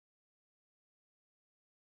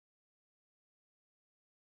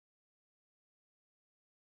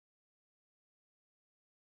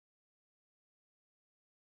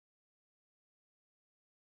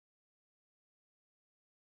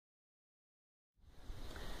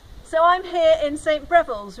So I'm here in St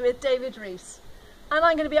Breville's with David Rees, and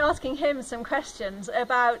I'm going to be asking him some questions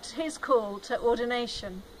about his call to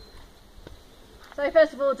ordination. So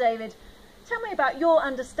first of all, David, tell me about your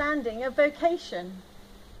understanding of vocation.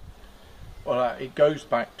 Well, it goes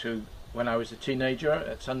back to when I was a teenager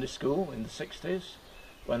at Sunday school in the 60s,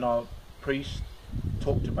 when our priest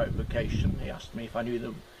talked about vocation. He asked me if I knew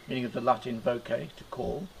the meaning of the Latin voce, to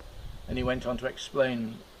call, and he went on to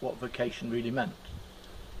explain what vocation really meant.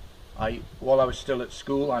 While I was still at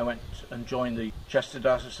school, I went and joined the Chester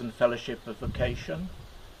Diocesan Fellowship of Vocation,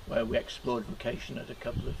 where we explored vocation at a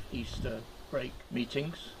couple of Easter break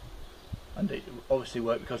meetings, and it obviously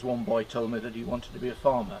worked because one boy told me that he wanted to be a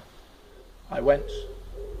farmer. I went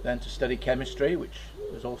then to study chemistry, which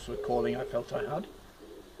was also a calling I felt I had,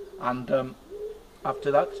 and after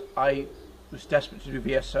that I was desperate to do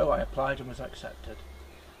VSO. I applied and was accepted,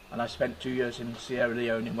 and I spent 2 years in Sierra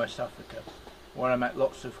Leone in West Africa, where I met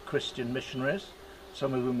lots of Christian missionaries,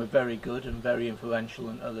 some of whom were very good and very influential,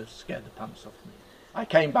 and others scared the pants off me. I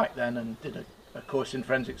came back then and did a course in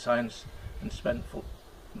forensic science and spent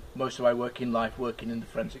most of my working life working in the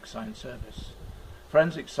forensic science service.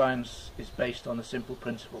 Forensic science is based on a simple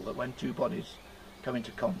principle that when two bodies come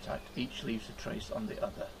into contact, each leaves a trace on the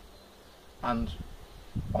other. And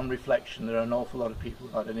on reflection, there are an awful lot of people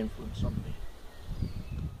who had an influence on me.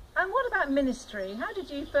 And what about ministry? How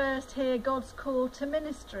did you first hear God's call to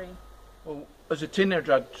ministry? Well, as a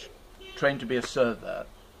teenager, I'd trained to be a server,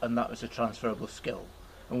 and that was a transferable skill.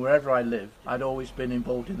 And wherever I lived, I'd always been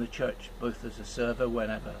involved in the church, both as a server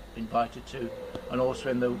whenever invited to, and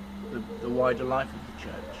also in the wider life of the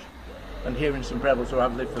church. And here in St Breville's, where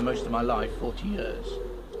I've lived for most of my life, 40 years,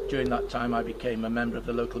 during that time I became a member of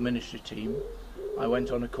the local ministry team. I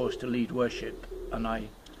went on a course to lead worship, and I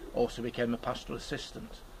also became a pastoral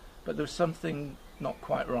assistant. But there was something not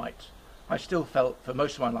quite right. I still felt for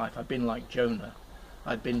most of my life I'd been like Jonah.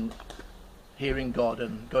 I'd been hearing God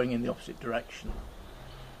and going in the opposite direction.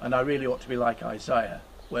 And I really ought to be like Isaiah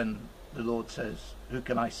when the Lord says, "Who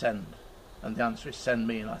can I send?" And the answer is, "Send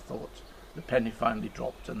me." And I thought the penny finally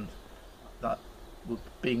dropped, and that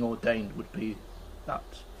being ordained would be that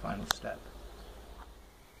final step.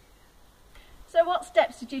 So what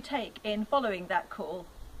steps did you take in following that call?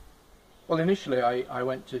 Well, initially I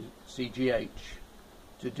went to CGH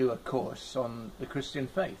to do a course on the Christian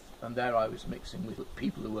faith, and there I was mixing with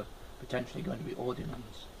people who were potentially going to be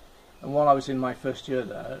ordinands. And while I was in my first year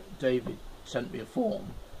there, David sent me a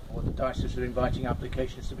form, or the diocese were inviting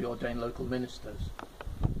applications to be ordained local ministers.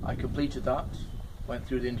 I completed that, went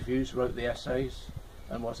through the interviews, wrote the essays,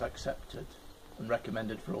 and was accepted and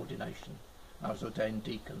recommended for ordination. I was ordained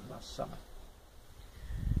deacon last summer.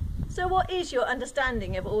 So what is your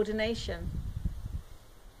understanding of ordination?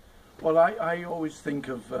 Well, I always think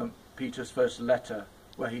of Peter's first letter,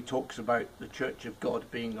 where he talks about the Church of God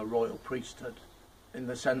being a royal priesthood, in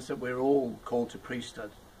the sense that we're all called to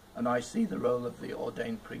priesthood, and I see the role of the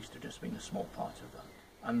ordained priest as just being a small part of that.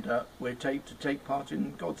 And we're to take part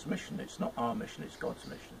in God's mission. It's not our mission, it's God's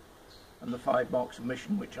mission. And the 5 marks of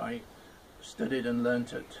mission which I studied and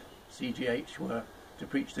learnt at CGH were to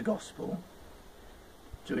preach the gospel,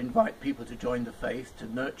 to invite people to join the faith, to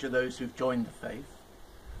nurture those who've joined the faith,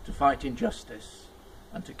 to fight injustice,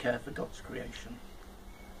 and to care for God's creation.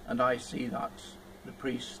 And I see that the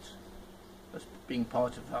priest as being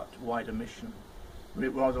part of that wider mission.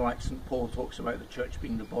 Rather like St Paul talks about the church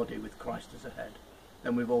being the body with Christ as a head,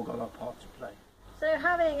 then we've all got our part to play. So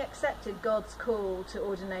having accepted God's call to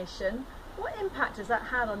ordination, what impact has that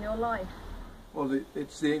had on your life? Well,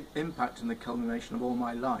 it's the impact and the culmination of all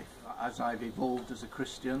my life. As I've evolved as a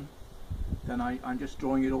Christian, then I'm just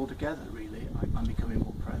drawing it all together, really. I'm becoming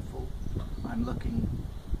more prayerful. I'm looking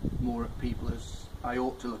more at people as I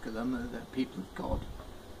ought to look at them. They're people of God.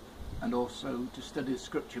 And also to study the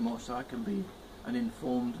scripture more so I can be an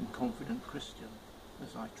informed and confident Christian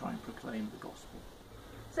as I try and proclaim the gospel.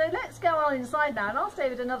 So let's go on inside now and ask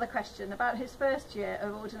David another question about his first year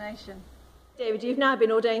of ordination. David, you've now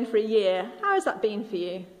been ordained for a year. How has that been for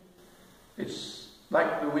you? It's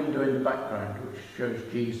like the window in the background which shows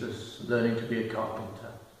Jesus learning to be a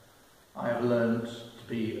carpenter. I have learned to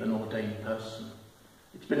be an ordained person.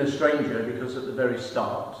 It's been a stranger because at the very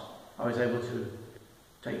start I was able to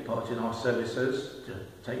take part in our services, to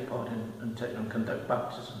take part in and conduct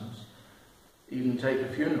baptisms, even take a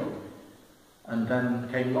funeral. And then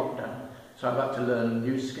came lockdown. So I've had to learn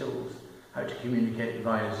new skills, how to communicate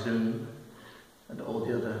via Zoom and all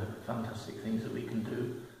the other fantastic things that we can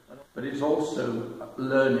do. But it's also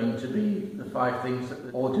learning to be the 5 things that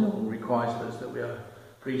the ordinal requires of us, that we are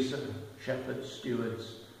priests, shepherds,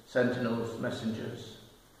 stewards, sentinels, messengers,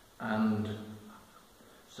 and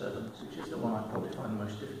servants, which is the one I probably find the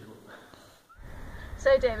most difficult.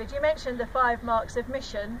 So David, you mentioned the 5 marks of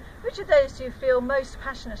mission. Which of those do you feel most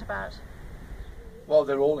passionate about? Well,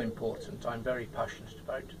 they're all important. I'm very passionate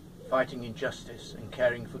about fighting injustice and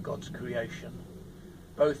caring for God's creation,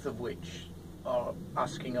 both of which are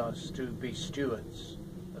asking us to be stewards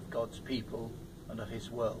of God's people and of his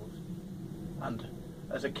world. And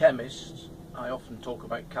as a chemist, I often talk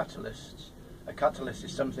about catalysts. A catalyst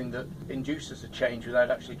is something that induces a change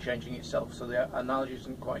without actually changing itself, so the analogy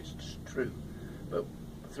isn't quite true. But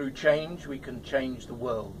through change we can change the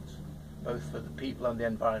world, both for the people and the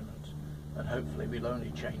environment, and hopefully we'll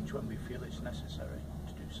only change when we feel it's necessary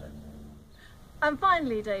to do so. And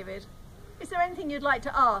finally, David, is there anything you'd like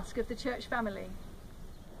to ask of the church family?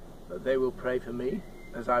 That they will pray for me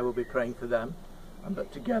as I will be praying for them, and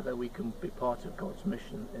that together we can be part of God's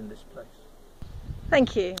mission in this place.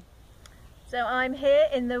 Thank you. So I'm here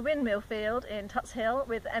in the windmill field in Tuts Hill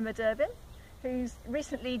with Emma Durbin, who's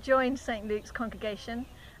recently joined St Luke's congregation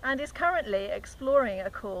and is currently exploring a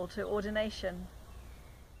call to ordination.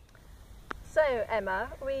 So Emma,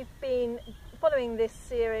 we've been following this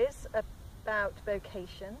series about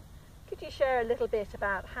vocation. Could you share a little bit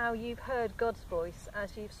about how you've heard God's voice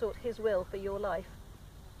as you've sought his will for your life?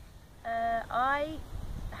 I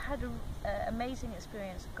had an amazing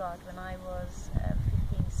experience of God when I was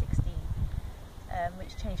 15, 16,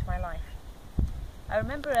 which changed my life. I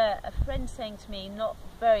remember a friend saying to me not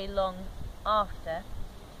very long after,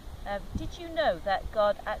 did you know that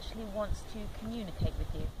God actually wants to communicate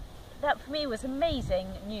with you? That for me was amazing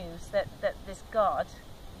news, that this God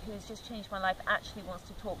who's just changed my life actually wants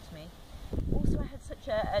to talk to me. Also, I had such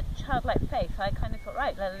a childlike faith. I kind of thought,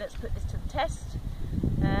 right, let's put this to the test,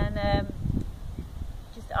 and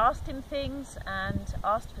just asked him things and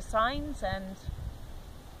asked for signs, and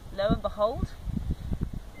lo and behold,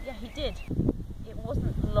 yeah, he did. It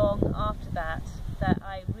wasn't long after that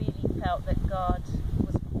I really felt that God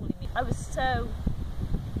was calling me. I was so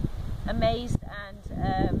amazed, and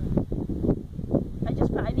I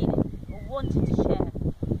just felt I needed or wanted to share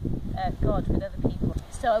God with other people.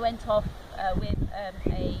 So I went off with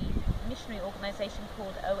a missionary organisation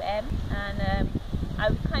called OM, and I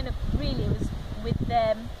kind of really was with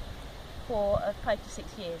them for 5 to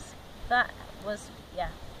 6 years. That was, yeah,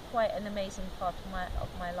 quite an amazing part of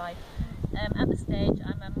my life. At the stage,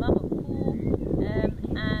 I'm a mum of 4,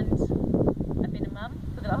 and I've been a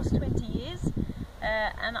mum for the last 20 years,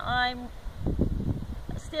 and I'm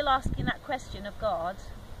still asking that question of God,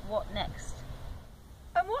 what next?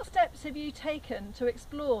 And what steps have you taken to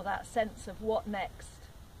explore that sense of what next?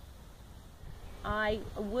 I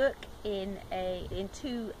work in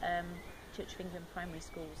 2 Church of England primary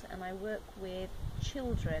schools, and I work with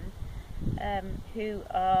children who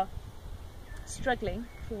are struggling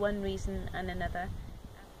for one reason and another.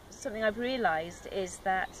 Something I've realised is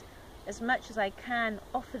that as much as I can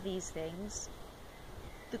offer these things,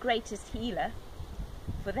 the greatest healer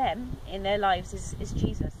for them in their lives is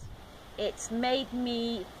Jesus. It's made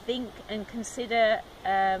me think and consider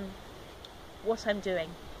what I'm doing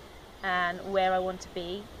and where I want to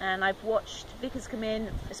be, and I've watched vicars come in,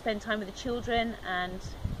 spend time with the children, and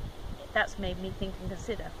that's made me think and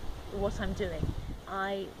consider what I'm doing.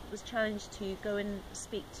 I was challenged to go and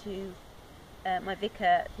speak to my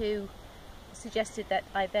vicar, who suggested that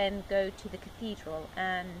I then go to the cathedral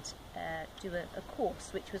and do a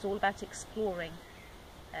course which was all about exploring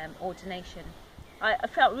ordination. I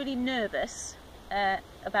felt really nervous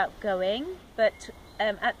about going, but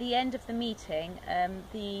at the end of the meeting,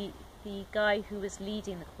 the guy who was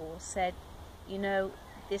leading the course said, you know,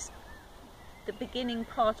 the beginning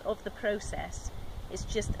part of the process is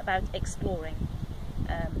just about exploring.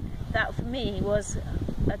 That for me was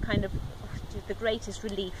a kind of the greatest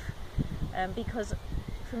relief, because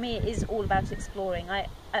for me it is all about exploring.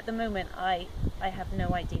 At the moment I have no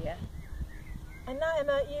idea. And now,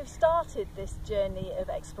 Emma, you've started this journey of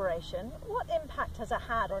exploration. What impact has it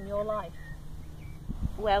had on your life?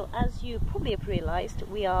 Well, as you probably have realised,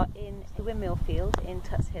 we are in the windmill field in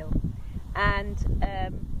Tuts Hill, and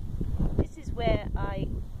this is where I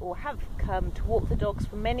have come to walk the dogs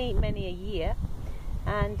for many a year,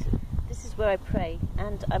 and this is where I pray.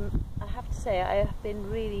 And I have to say, I have been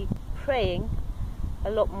really praying a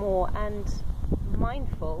lot more and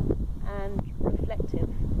mindful and reflective.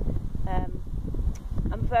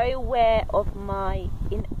 I'm very aware of my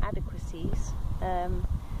inadequacies,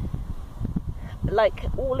 like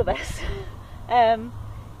all of us.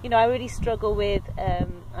 You know, I really struggle with,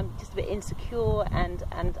 I'm just a bit insecure, and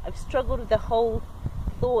I've struggled with the whole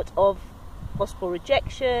thought of possible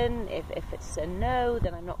rejection. If it's a no,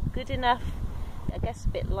 then I'm not good enough. I guess a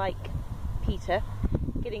bit like Peter.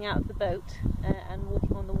 getting out of the boat and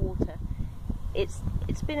walking on the water. It's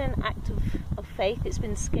been an act of faith. It's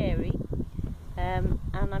been scary, and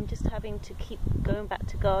I'm just having to keep going back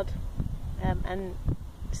to God and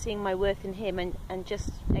seeing my worth in Him, and just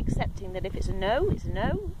accepting that if it's a no, it's a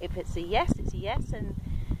no. If it's a yes, it's a yes, and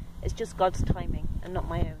it's just God's timing and not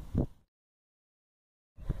my own.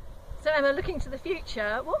 So Emma, looking to the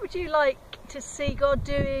future, what would you like to see God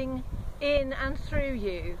doing in and through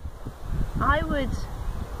you? I would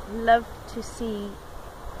love to see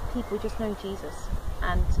people just knowing Jesus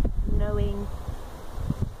and knowing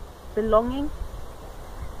belonging,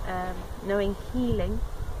 knowing healing,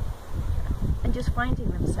 and just finding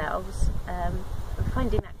themselves,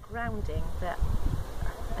 finding that grounding that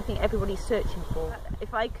I think everybody's searching for.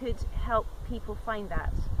 If I could help people find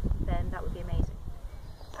that, then that would be amazing.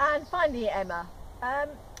 And finally, Emma,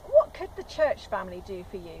 what could the church family do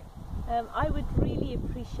for you? I would really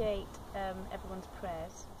appreciate everyone's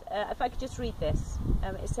prayers. If I could just read this,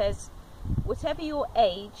 it says, "Whatever your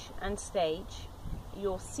age and stage,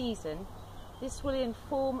 your season, this will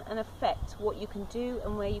inform and affect what you can do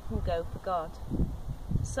and where you can go for God.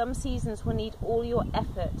 Some seasons will need all your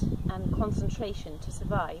effort and concentration to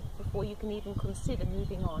survive before you can even consider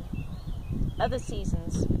moving on. Other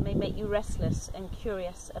seasons may make you restless and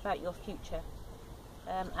curious about your future."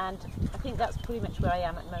 And I think that's pretty much where I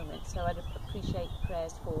am at the moment, so I'd appreciate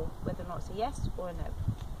prayers for whether or not it's a yes or a no.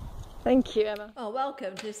 Thank you, Emma. Oh,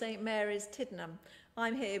 welcome to St Mary's, Tiddenham.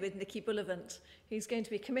 I'm here with Nicki Bullivant, who's going to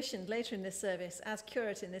be commissioned later in this service as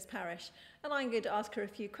curate in this parish, and I'm going to ask her a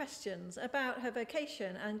few questions about her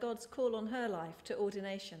vocation and God's call on her life to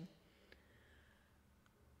ordination.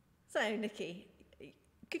 So, Nicki,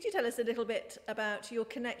 could you tell us a little bit about your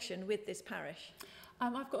connection with this parish?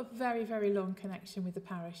 I've got a very, very long connection with the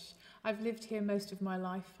parish. I've lived here most of my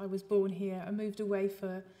life. I was born here. I moved away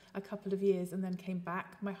for a couple of years and then came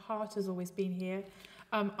back. My heart has always been here.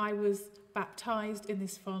 I was baptised in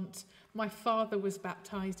this font. My father was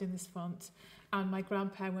baptised in this font. And my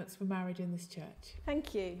grandparents were married in this church.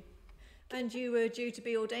 Thank you. And you were due to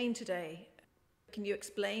be ordained today. Can you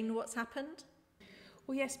explain what's happened?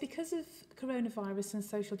 Well, yes, because of coronavirus and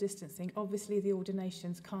social distancing, obviously the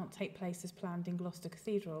ordinations can't take place as planned in Gloucester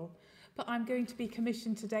Cathedral. But I'm going to be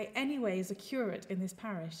commissioned today anyway as a curate in this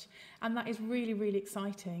parish. And that is really, really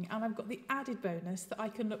exciting. And I've got the added bonus that I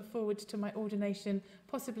can look forward to my ordination,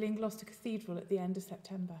 possibly in Gloucester Cathedral at the end of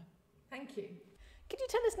September. Thank you. Could you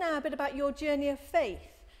tell us now a bit about your journey of faith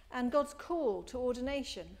and God's call to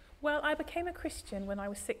ordination? Well, I became a Christian when I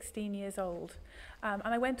was 16 years old, and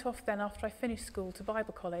I went off then after I finished school to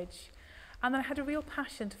Bible college, and I had a real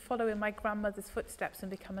passion to follow in my grandmother's footsteps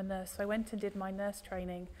and become a nurse, so I went and did my nurse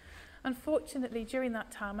training. Unfortunately, during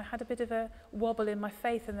that time, I had a bit of a wobble in my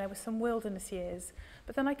faith, and there were some wilderness years,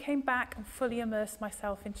 but then I came back and fully immersed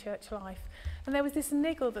myself in church life, and there was this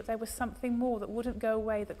niggle that there was something more that wouldn't go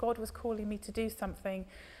away, that God was calling me to do something.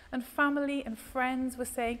 And family and friends were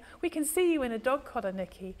saying, "We can see you in a dog collar,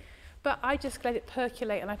 Nicki." But I just let it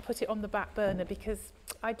percolate and I put it on the back burner because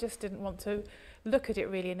I just didn't want to look at it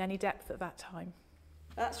really in any depth at that time.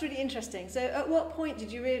 That's really interesting. So at what point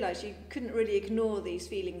did you realise you couldn't really ignore these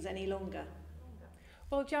feelings any longer?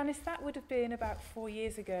 Well, Janice, that would have been about 4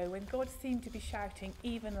 years ago when God seemed to be shouting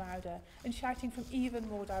even louder and shouting from even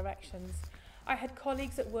more directions. I had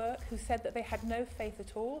colleagues at work who said that they had no faith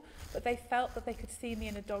at all, but they felt that they could see me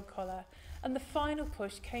in a dog collar. And the final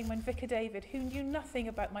push came when Vicar David, who knew nothing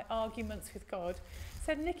about my arguments with God,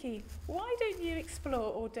 said, "Nicki, why don't you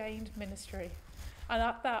explore ordained ministry?" And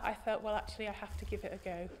at that I felt, well, actually I have to give it a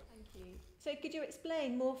go. Thank you. So could you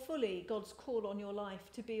explain more fully God's call on your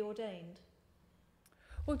life to be ordained?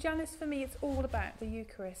 Well, Janice, for me, it's all about the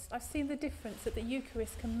Eucharist. I've seen the difference that the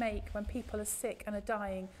Eucharist can make when people are sick and are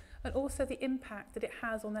dying, and also the impact that it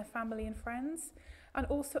has on their family and friends, and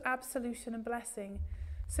also absolution and blessing.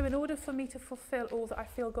 So in order for me to fulfil all that I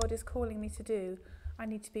feel God is calling me to do, I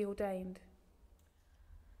need to be ordained.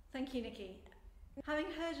 Thank you, Nicki.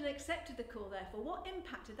 Having heard and accepted the call, therefore, what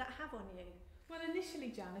impact did that have on you? Well,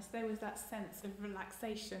 initially, Janice, there was that sense of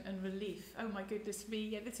relaxation and relief. Oh my goodness me,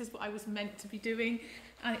 yeah, this is what I was meant to be doing,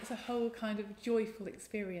 and it's a whole kind of joyful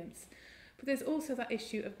experience. But there's also that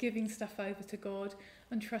issue of giving stuff over to God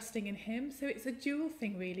and trusting in Him. So it's a dual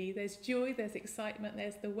thing, really. There's joy, there's excitement,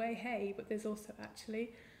 there's the way, hey, but there's also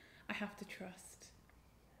actually, I have to trust.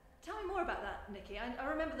 Tell me more about that, Nicki. I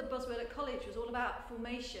remember the buzzword at college was all about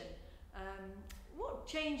formation. What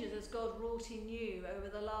changes has God wrought in you over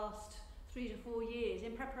the last 3 to 4 years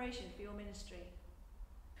in preparation for your ministry?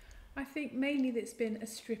 I think mainly that it's been a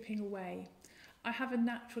stripping away. I have a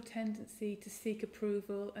natural tendency to seek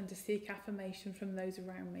approval and to seek affirmation from those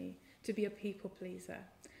around me, to be a people pleaser.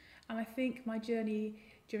 And I think my journey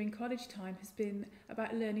during college time has been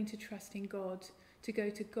about learning to trust in God, to go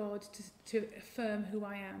to God to affirm who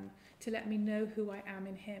I am, to let me know who I am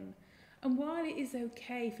in him. And while it is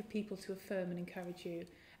okay for people to affirm and encourage you,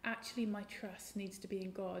 actually my trust needs to be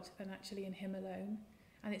in God and actually in him alone.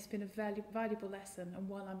 And it's been a valuable lesson, and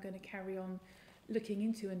one I'm going to carry on looking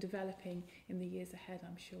into and developing in the years ahead,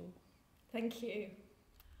 I'm sure. Thank you.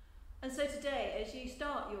 And so today, as you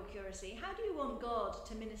start your curacy, how do you want God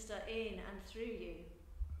to minister in and through you?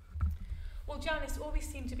 Well, Janice, all we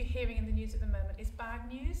seem to be hearing in the news at the moment is bad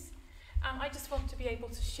news. I just want to be able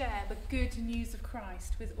to share the good news of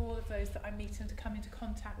Christ with all of those that I meet and to come into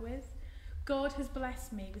contact with. God has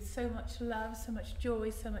blessed me with so much love, so much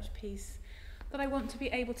joy, so much peace, that I want to be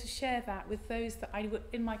able to share that with those that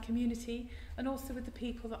in my community and also with the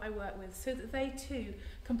people that I work with, so that they too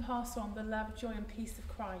can pass on the love, joy and peace of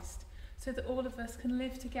Christ, so that all of us can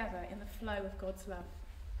live together in the flow of God's love.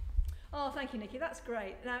 Oh, thank you, Nicki. That's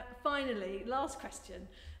great. Now, finally, last question.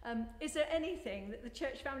 Is there anything that the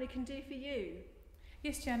church family can do for you?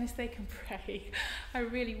 Yes, Janice, they can pray. I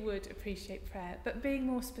really would appreciate prayer. But being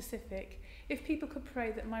more specific, if people could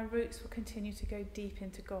pray that my roots will continue to go deep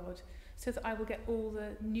into God, so that I will get all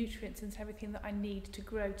the nutrients and everything that I need to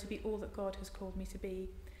grow to be all that God has called me to be.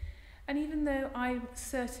 And even though I'm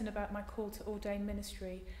certain about my call to ordained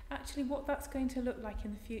ministry, actually what that's going to look like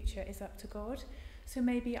in the future is up to God. So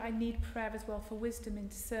maybe I need prayer as well for wisdom and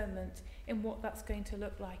discernment in what that's going to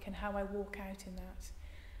look like and how I walk out in that.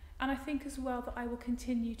 And I think as well that I will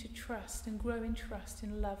continue to trust and grow in trust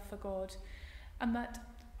and love for God, and that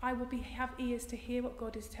I will have ears to hear what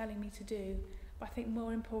God is telling me to do, but I think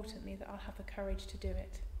more importantly that I'll have the courage to do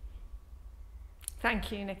it.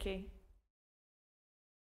 Thank you, Nicki.